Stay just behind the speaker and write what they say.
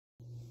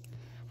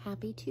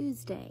Happy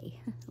Tuesday.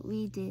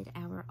 We did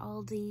our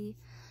Aldi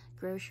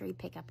grocery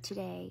pickup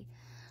today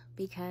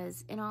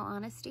because, in all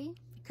honesty,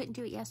 we couldn't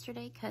do it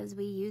yesterday because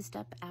we used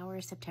up our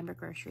September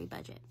grocery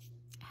budget.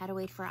 Had to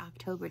wait for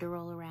October to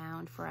roll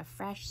around for a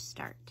fresh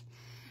start.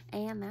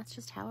 And that's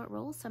just how it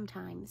rolls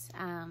sometimes.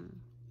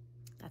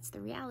 That's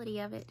the reality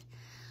of it.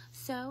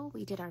 So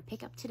we did our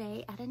pickup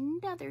today at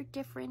another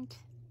different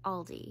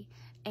Aldi,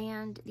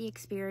 and the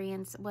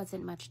experience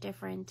wasn't much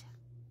different.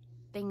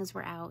 Things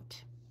were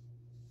out.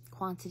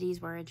 Quantities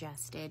were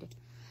adjusted.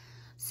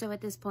 So at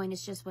this point,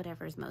 it's just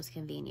whatever's most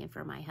convenient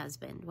for my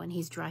husband when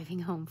he's driving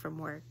home from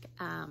work.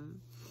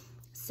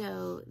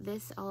 So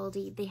this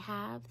Aldi, they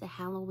have the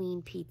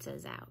Halloween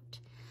pizzas out.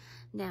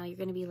 Now you're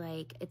going to be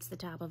like, it's the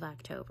top of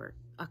October.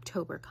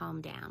 October,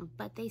 calm down.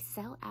 But they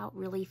sell out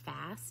really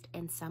fast,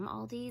 and some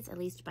Aldis, at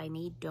least by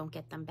me, don't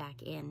get them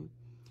back in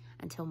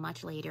until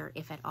much later,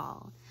 if at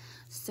all.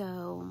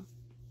 So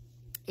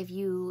if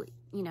you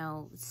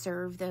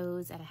serve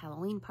those at a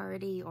Halloween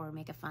party or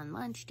make a fun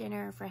lunch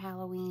dinner for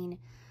Halloween,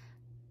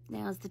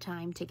 now's the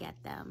time to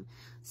get them.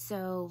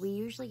 So we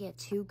usually get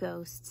 2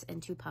 ghosts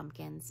and 2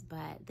 pumpkins,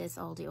 but this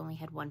Aldi only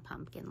had 1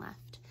 pumpkin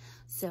left.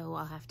 So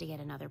I'll have to get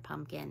another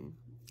pumpkin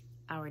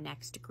our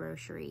next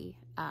grocery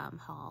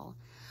haul.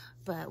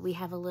 But we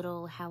have a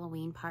little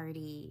Halloween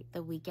party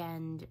the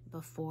weekend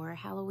before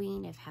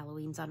Halloween, if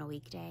Halloween's on a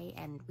weekday,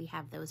 and we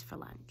have those for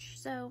lunch.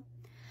 So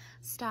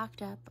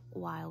stocked up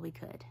while we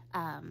could.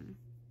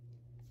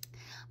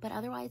 But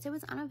otherwise, it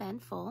was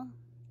uneventful.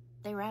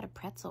 They were out of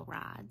pretzel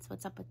rods.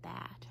 What's up with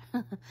that?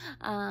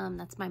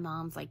 That's my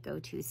mom's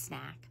go-to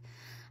snack.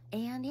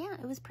 And yeah,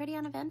 it was pretty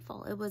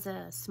uneventful. It was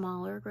a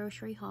smaller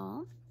grocery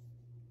haul.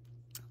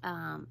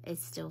 It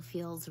still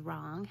feels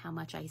wrong how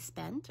much I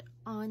spent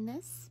on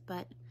this,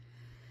 but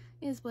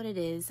it is what it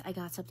is. I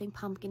got something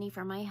pumpkin-y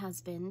for my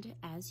husband,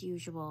 as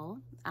usual.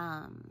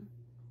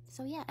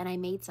 So yeah, and I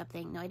made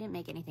something. No, I didn't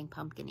make anything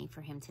pumpkin-y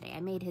for him today.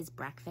 I made his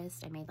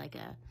breakfast. I made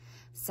a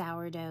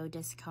sourdough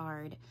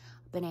discard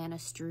banana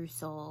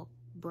streusel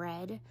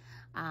bread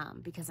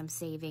because I'm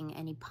saving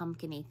any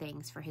pumpkin-y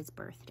things for his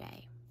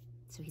birthday.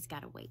 So he's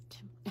got to wait.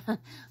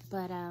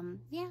 But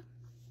yeah,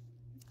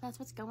 that's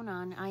what's going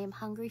on. I am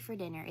hungry for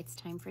dinner. It's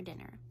time for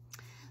dinner.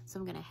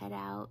 So I'm going to head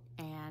out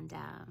and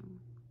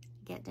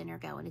get dinner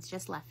going. It's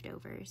just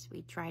leftovers.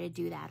 We try to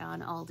do that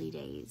on Aldi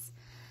days.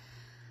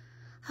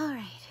 All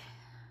right.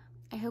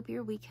 I hope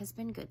your week has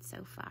been good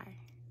so far,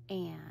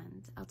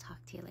 and I'll talk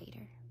to you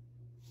later.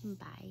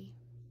 Bye.